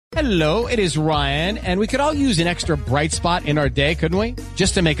Hello, it is Ryan, and we could all use an extra bright spot in our day, couldn't we?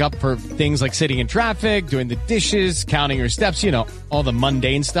 Just to make up for things like sitting in traffic, doing the dishes, counting your steps, you know, all the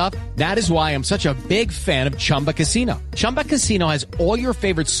mundane stuff. That is why I'm such a big fan of Chumba Casino. Chumba Casino has all your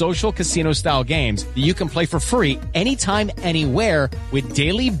favorite social casino-style games that you can play for free anytime, anywhere with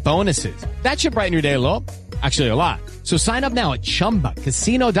daily bonuses. That should brighten your day a little. Actually, a lot. So sign up now at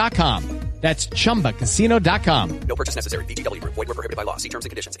ChumbaCasino.com. That's ChumbaCasino.com. No purchase necessary. VGW Group. Void where prohibited by law. See terms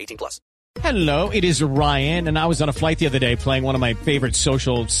and conditions. 18+. Hello, it is Ryan, and I was on a flight the other day playing one of my favorite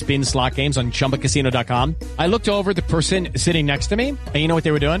social spin slot games on ChumbaCasino.com. I looked over at the person sitting next to me, and you know what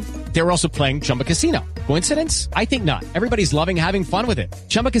they were doing? They were also playing Chumba Casino. Coincidence? I think not. Everybody's loving having fun with it.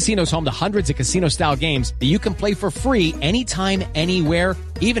 Chumba Casino is home to hundreds of casino-style games that you can play for free anytime, anywhere,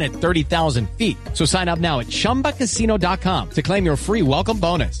 even at 30,000 feet. So sign up now at ChumbaCasino.com to claim your free welcome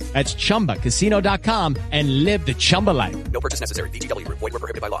bonus. That's ChumbaCasino.com and live the Chumba life. No purchase necessary. VGW Group. Void where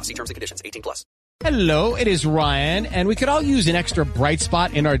prohibited by law. See terms and conditions. 18+. Hello, it is Ryan, and we could all use an extra bright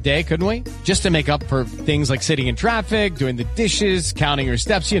spot in our day, couldn't we? Just to make up for things like sitting in traffic, doing the dishes, counting your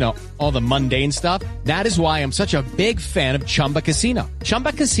steps, you know, all the mundane stuff. That is why I'm such a big fan of Chumba Casino.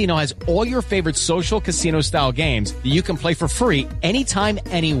 Chumba Casino has all your favorite social casino-style games that you can play for free anytime,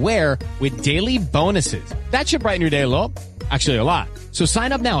 anywhere with daily bonuses. That should brighten your day a little. Actually, a lot. So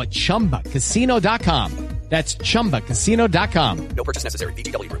sign up now at ChumbaCasino.com. That's ChumbaCasino.com. No purchase necessary.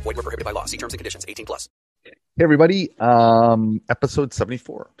 VGW Group. Void where prohibited by law. See terms and conditions. 18+. Hey, everybody. Episode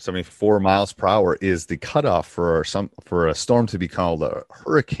 74. 74 miles per hour is the cutoff for a storm to be called a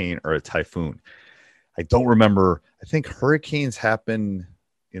hurricane or a typhoon. I don't remember. I think hurricanes happen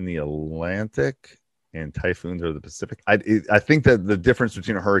in the Atlantic and typhoons are the Pacific. I think that the difference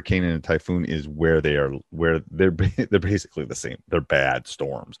between a hurricane and a typhoon is where they're basically the same. They're bad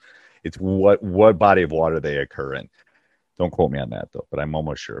storms. It's what body of water they occur in. Don't quote me on that, though, but I'm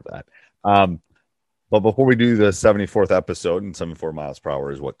almost sure of that. But before we do the 74th episode, and 74 miles per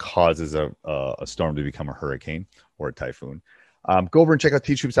hour is what causes a storm to become a hurricane or a typhoon, go over and check out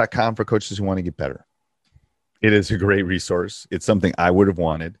teachhoops.com for coaches who want to get better. It is a great resource. It's something I would have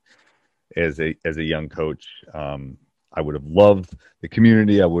wanted as a young coach. I would have loved the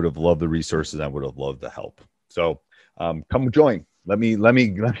community. I would have loved the resources. I would have loved the help. So come join. Let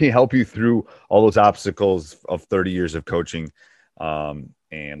me help you through all those obstacles of 30 years of coaching, and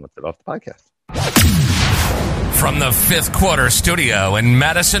let's get off the podcast. From the Fifth Quarter Studio in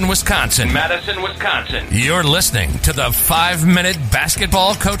Madison, Wisconsin, you're listening to the 5-Minute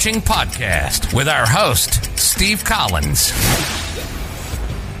Basketball Coaching Podcast with our host, Steve Collins.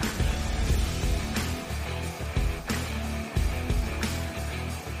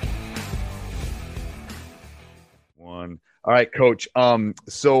 All right, Coach.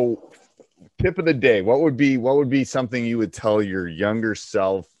 So tip of the day, what would be something you would tell your younger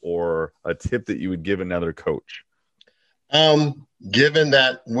self, or a tip that you would give another coach? Given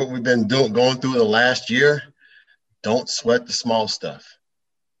that what we've been going through the last year, don't sweat the small stuff.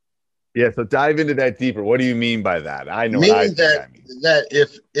 Yeah. So dive into that deeper. What do you mean by that? I know meaning that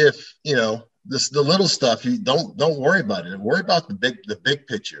if you know the little stuff, you don't worry about it. Worry about the big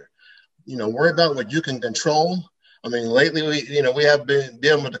picture. You know, worry about what you can control. I mean, lately we have been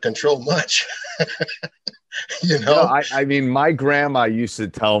able to control much. I mean, my grandma used to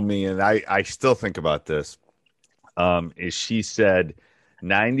tell me, and I still think about this. Is she said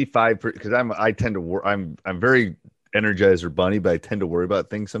 95%, because I'm very Energizer bunny, but I tend to worry about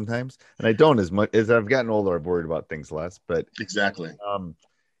things sometimes, and I don't as much as I've gotten older. I've worried about things less, but exactly.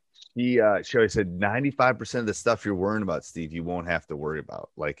 She always said 95% of the stuff you're worrying about, Steve, you won't have to worry about.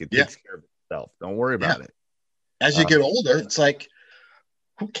 Like, it takes care of itself. Don't worry about it. As you get older, it's like,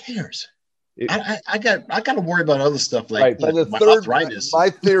 who cares? I got to worry about other stuff like my arthritis.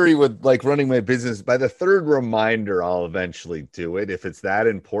 My theory with like running my business, by the third reminder, I'll eventually do it if it's that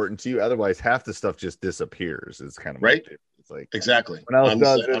important to you. Otherwise, half the stuff just disappears. It's kind of right. It's like exactly. I'm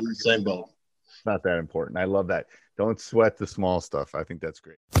the same boat. It's not that important. I love that. Don't sweat the small stuff. I think that's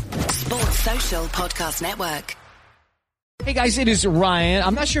great. Sports Social Podcast Network. Hey guys, it is Ryan.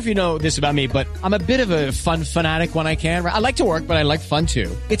 I'm not sure if you know this about me, but I'm a bit of a fun fanatic when I can. I like to work, but I like fun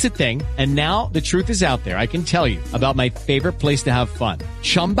too. It's a thing. And now the truth is out there. I can tell you about my favorite place to have fun.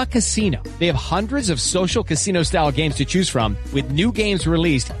 Chumba Casino. They have hundreds of social casino style games to choose from with new games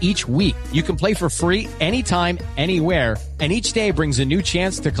released each week. You can play for free anytime, anywhere. And each day brings a new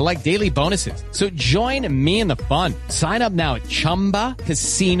chance to collect daily bonuses. So join me in the fun. Sign up now at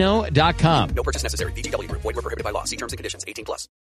ChumbaCasino.com. No purchase necessary. VGW Group. Void where prohibited by law. See terms and conditions. 18+.